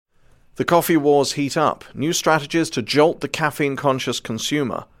The coffee wars heat up, new strategies to jolt the caffeine-conscious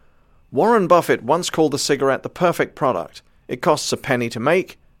consumer. Warren Buffett once called the cigarette the perfect product. It costs a penny to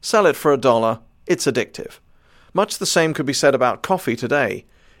make, sell it for $1, it's addictive. Much the same could be said about coffee today.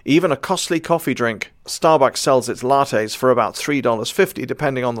 Even a costly coffee drink, Starbucks sells its lattes for about $3.50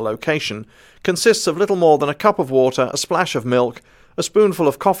 depending on the location, consists of little more than a cup of water, a splash of milk, a spoonful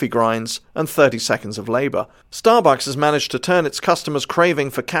of coffee grinds, and 30 seconds of labor. Starbucks has managed to turn its customers' craving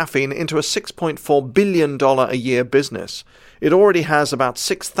for caffeine into a $6.4 billion a year business. It already has about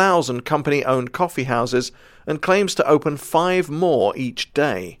 6,000 company-owned coffee houses and claims to open 5 more each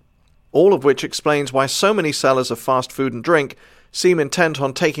day. All of which explains why so many sellers of fast food and drink seem intent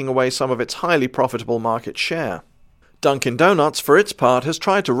on taking away some of its highly profitable market share. Dunkin' Donuts, for its part, has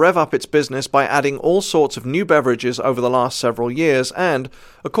tried to rev up its business by adding all sorts of new beverages over the last several years and,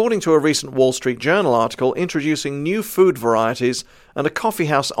 according to a recent Wall Street Journal article, introducing new food varieties and a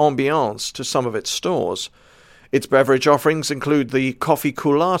coffeehouse ambiance to some of its stores. Its beverage offerings include the Coffee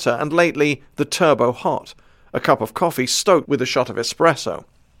Coolata and lately the Turbo Hot, a cup of coffee stoked with a shot of espresso.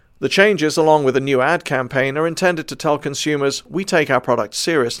 The changes, along with a new ad campaign, are intended to tell consumers we take our product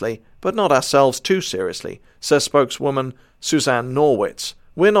seriously, but not ourselves too seriously, says spokeswoman Suzanne Norwitz.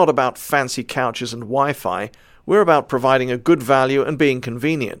 We're not about fancy couches and Wi-Fi, we're about providing a good value and being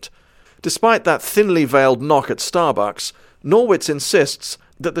convenient. Despite that thinly veiled knock at Starbucks, Norwitz insists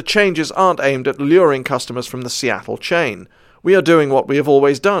that the changes aren't aimed at luring customers from the Seattle chain. We are doing what we have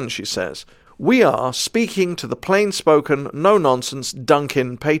always done, she says. We are speaking to the plain-spoken, no-nonsense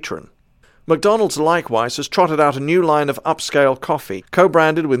Dunkin' patron. McDonald's likewise has trotted out a new line of upscale coffee,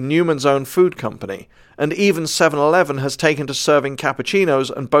 co-branded with Newman's Own Food Company, and even 7-Eleven has taken to serving cappuccinos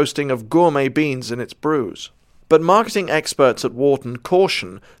and boasting of gourmet beans in its brews. But marketing experts at Wharton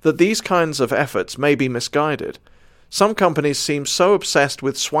caution that these kinds of efforts may be misguided. Some companies seem so obsessed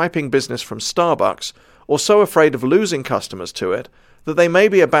with swiping business from Starbucks, or so afraid of losing customers to it, that they may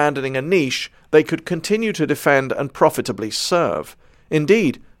be abandoning a niche they could continue to defend and profitably serve.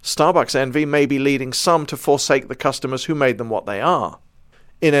 Indeed, Starbucks envy may be leading some to forsake the customers who made them what they are.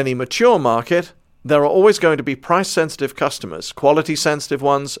 In any mature market, there are always going to be price-sensitive customers, quality-sensitive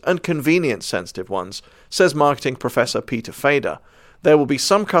ones, and convenience-sensitive ones, says marketing professor Peter Fader. There will be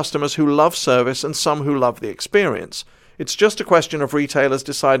some customers who love service and some who love the experience. It's just a question of retailers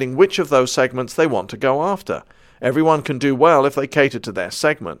deciding which of those segments they want to go after. Everyone can do well if they cater to their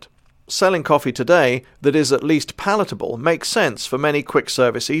segment. Selling coffee today that is at least palatable makes sense for many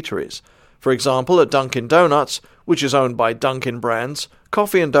quick-service eateries. For example, at Dunkin' Donuts, which is owned by Dunkin' Brands,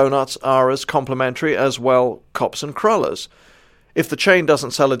 coffee and donuts are as complimentary as, well, Kops and Crullers. If the chain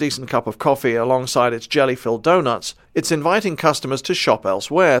doesn't sell a decent cup of coffee alongside its jelly-filled donuts, it's inviting customers to shop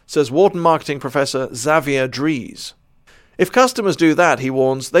elsewhere, says Wharton marketing professor Xavier Dries. If customers do that, he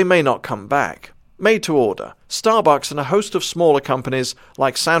warns, they may not come back. Made to order, Starbucks and a host of smaller companies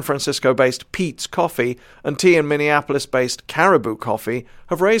like San Francisco-based Peet's Coffee and Tea and Minneapolis-based Caribou Coffee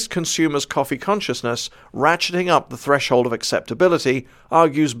have raised consumers' coffee consciousness, ratcheting up the threshold of acceptability,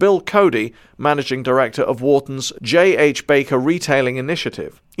 argues Bill Cody, managing director of Wharton's J.H. Baker Retailing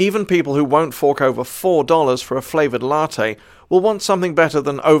Initiative. Even people who won't fork over $4 for a flavored latte will want something better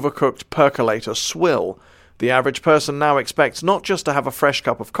than overcooked percolator swill. The average person now expects not just to have a fresh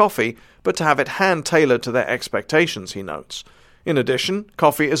cup of coffee, but to have it hand-tailored to their expectations, he notes. In addition,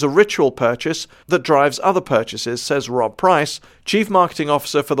 coffee is a ritual purchase that drives other purchases, says Rob Price, Chief Marketing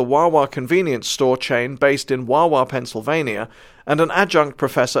Officer for the Wawa convenience store chain based in Wawa, Pennsylvania, and an adjunct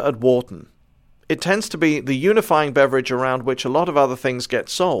professor at Wharton. It tends to be the unifying beverage around which a lot of other things get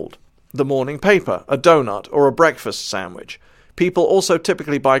sold. The morning paper, a donut, or a breakfast sandwich. People also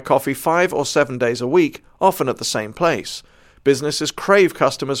typically buy coffee 5 or 7 days a week, often at the same place. Businesses crave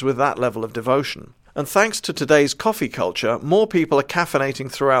customers with that level of devotion. And thanks to today's coffee culture, more people are caffeinating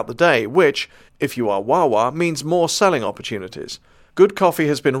throughout the day, which, if you are Wawa, means more selling opportunities. Good coffee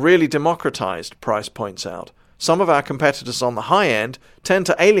has been really democratized, Price points out. Some of our competitors on the high end tend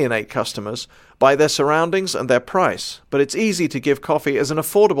to alienate customers by their surroundings and their price, but it's easy to give coffee as an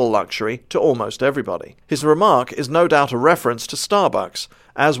affordable luxury to almost everybody. His remark is no doubt a reference to Starbucks,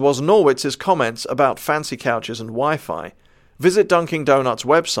 as was Norwitz's comments about fancy couches and Wi-Fi. Visit Dunkin' Donuts'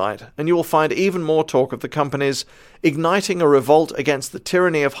 website and you will find even more talk of the company's igniting a revolt against the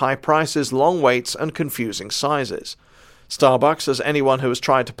tyranny of high prices, long waits, and confusing sizes. Starbucks, as anyone who has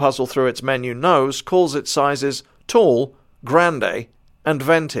tried to puzzle through its menu knows, calls its sizes tall, grande, and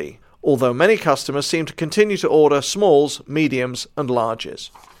venti, although many customers seem to continue to order smalls, mediums, and larges.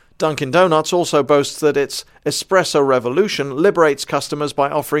 Dunkin' Donuts also boasts that its Espresso Revolution liberates customers by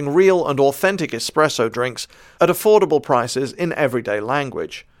offering real and authentic espresso drinks at affordable prices in everyday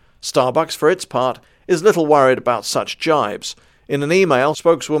language. Starbucks, for its part, is little worried about such jibes. In an email,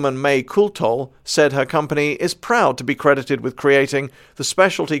 spokeswoman May Coulthall said her company is proud to be credited with creating the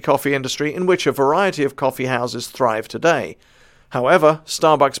specialty coffee industry in which a variety of coffee houses thrive today. However,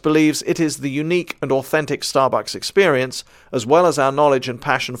 Starbucks believes it is the unique and authentic Starbucks experience, as well as our knowledge and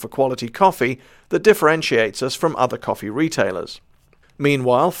passion for quality coffee, that differentiates us from other coffee retailers.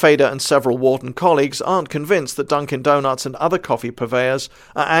 Meanwhile, Fader and several Wharton colleagues aren't convinced that Dunkin' Donuts and other coffee purveyors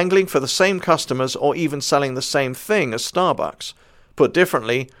are angling for the same customers or even selling the same thing as Starbucks. Put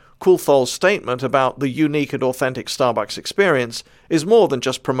differently, Coulthall's statement about the unique and authentic Starbucks experience is more than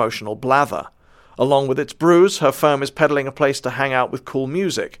just promotional blather. Along with its brews, her firm is peddling a place to hang out with cool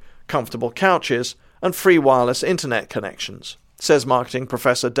music, comfortable couches, and free wireless internet connections, says marketing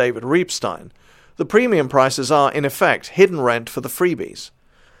professor David Reepstein. The premium prices are, in effect, hidden rent for the freebies.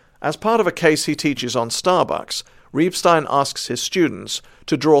 As part of a case he teaches on Starbucks, Reepstein asks his students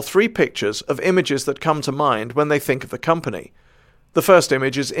to draw 3 pictures of images that come to mind when they think of the company. The first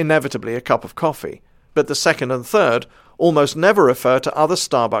image is inevitably a cup of coffee, but the second and third almost never refer to other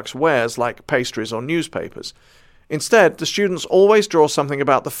Starbucks wares like pastries or newspapers. Instead, the students always draw something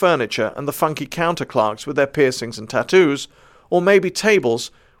about the furniture and the funky counter clerks with their piercings and tattoos, or maybe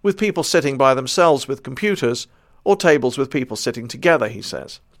tables with people sitting by themselves with computers, or tables with people sitting together, he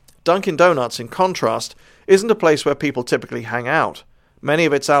says. Dunkin' Donuts, in contrast, isn't a place where people typically hang out. Many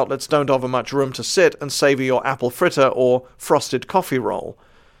of its outlets don't offer much room to sit and savor your apple fritter or frosted coffee roll.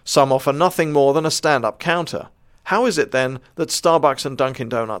 Some offer nothing more than a stand-up counter. How is it, then, that Starbucks and Dunkin'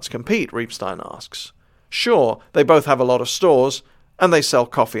 Donuts compete, Reepstein asks. Sure, they both have a lot of stores, and they sell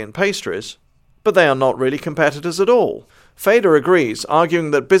coffee and pastries, but they are not really competitors at all. Fader agrees,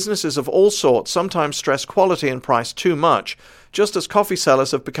 arguing that businesses of all sorts sometimes stress quality and price too much, just as coffee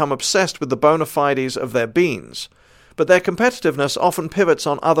sellers have become obsessed with the bona fides of their beans. But their competitiveness often pivots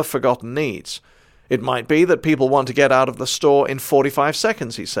on other forgotten needs. It might be that people want to get out of the store in 45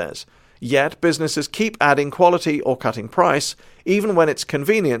 seconds, he says. Yet businesses keep adding quality or cutting price, even when it's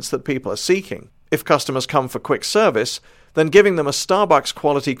convenience that people are seeking. If customers come for quick service, then giving them a Starbucks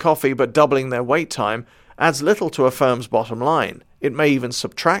quality coffee but doubling their wait time adds little to a firm's bottom line. It may even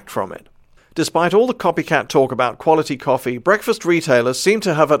subtract from it. Despite all the copycat talk about quality coffee, breakfast retailers seem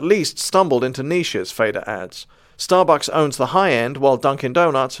to have at least stumbled into niches, Fader adds. Starbucks owns the high end, while Dunkin'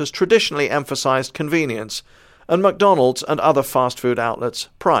 Donuts has traditionally emphasized convenience, and McDonald's and other fast food outlets,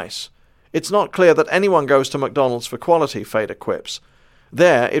 price. It's not clear that anyone goes to McDonald's for quality, Fader quips.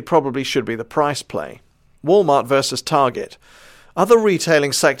 There, it probably should be the price play. Walmart versus Target. Other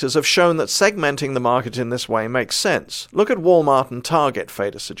retailing sectors have shown that segmenting the market in this way makes sense. Look at Walmart and Target,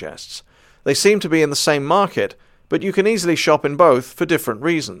 Fader suggests. They seem to be in the same market, but you can easily shop in both for different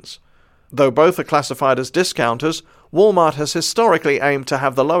reasons. Though both are classified as discounters, Walmart has historically aimed to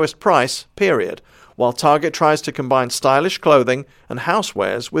have the lowest price, period, while Target tries to combine stylish clothing and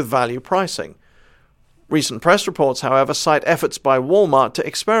housewares with value pricing. Recent press reports, however, cite efforts by Walmart to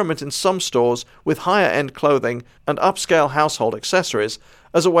experiment in some stores with higher-end clothing and upscale household accessories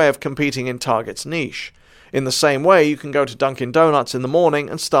as a way of competing in Target's niche. In the same way, you can go to Dunkin' Donuts in the morning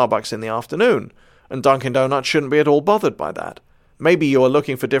and Starbucks in the afternoon, and Dunkin' Donuts shouldn't be at all bothered by that. Maybe you are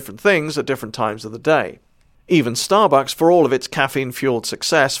looking for different things at different times of the day. Even Starbucks, for all of its caffeine-fueled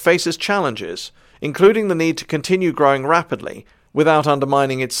success, faces challenges, including the need to continue growing rapidly, without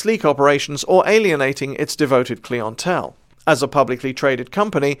undermining its sleek operations or alienating its devoted clientele. As a publicly traded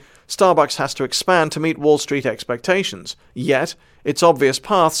company, Starbucks has to expand to meet Wall Street expectations, yet its obvious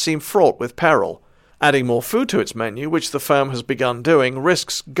paths seem fraught with peril. Adding more food to its menu, which the firm has begun doing,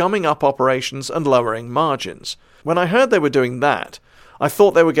 risks gumming up operations and lowering margins. When I heard they were doing that, I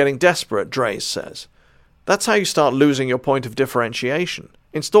thought they were getting desperate, Drays says. That's how you start losing your point of differentiation.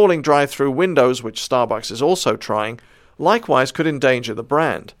 Installing drive-through windows, which Starbucks is also trying, likewise could endanger the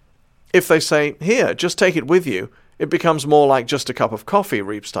brand. If they say, here, just take it with you, it becomes more like just a cup of coffee,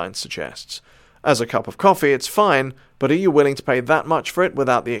 Reepstein suggests. As a cup of coffee, it's fine, but are you willing to pay that much for it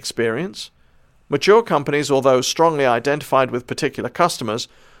without the experience? Mature companies, or those strongly identified with particular customers,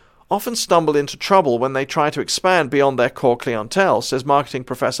 often stumble into trouble when they try to expand beyond their core clientele, says marketing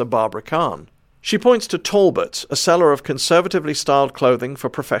professor Barbara Kahn. She points to Talbots, a seller of conservatively styled clothing for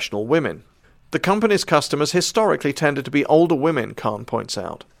professional women. The company's customers historically tended to be older women, Kahn points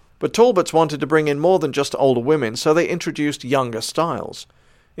out. But Talbots wanted to bring in more than just older women, so they introduced younger styles.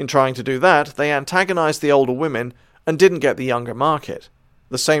 In trying to do that, they antagonized the older women and didn't get the younger market.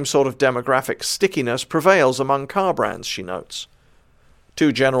 The same sort of demographic stickiness prevails among car brands, she notes.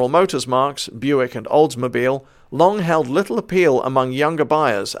 Two General Motors marques, Buick and Oldsmobile, long held little appeal among younger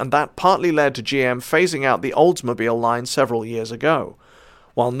buyers, and that partly led to GM phasing out the Oldsmobile line several years ago.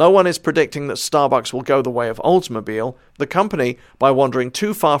 While no one is predicting that Starbucks will go the way of Oldsmobile, the company, by wandering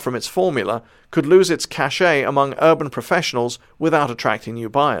too far from its formula, could lose its cachet among urban professionals without attracting new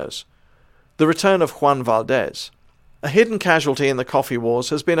buyers. The return of Juan Valdez. A hidden casualty in the coffee wars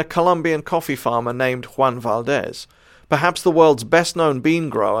has been a Colombian coffee farmer named Juan Valdez. Perhaps the world's best-known bean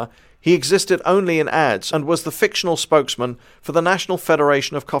grower, he existed only in ads and was the fictional spokesman for the National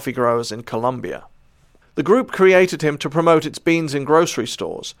Federation of Coffee Growers in Colombia. The group created him to promote its beans in grocery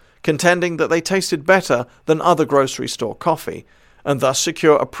stores, contending that they tasted better than other grocery store coffee, and thus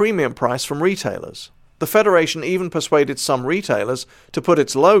secure a premium price from retailers. The Federation even persuaded some retailers to put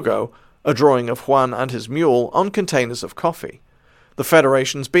its logo, a drawing of Juan and his mule, on containers of coffee. The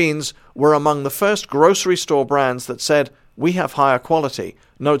Federation's beans were among the first grocery store brands that said, "We have higher quality,"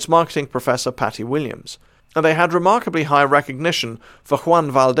 notes marketing professor Patty Williams, and they had remarkably high recognition for Juan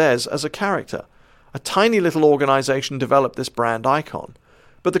Valdez as a character. A tiny little organization developed this brand icon.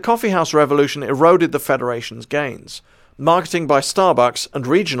 But the coffeehouse revolution eroded the Federation's gains. Marketing by Starbucks and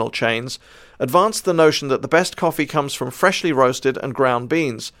regional chains advanced the notion that the best coffee comes from freshly roasted and ground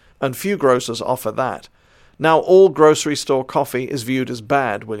beans, and few grocers offer that. Now all grocery store coffee is viewed as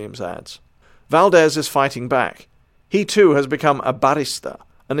bad, Williams adds. Valdez is fighting back. He too has become a barista,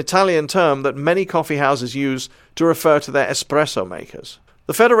 an Italian term that many coffee houses use to refer to their espresso makers.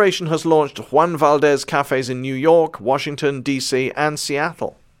 The Federation has launched Juan Valdez cafes in New York, Washington, D.C., and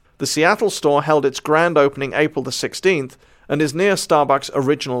Seattle. The Seattle store held its grand opening April the 16th and is near Starbucks'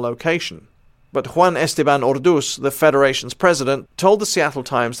 original location. But Juan Esteban Orduz, the Federation's president, told the Seattle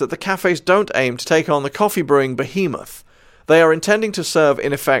Times that the cafes don't aim to take on the coffee-brewing behemoth. They are intending to serve,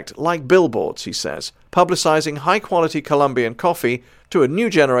 in effect, like billboards, he says, publicizing high-quality Colombian coffee to a new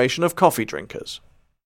generation of coffee drinkers.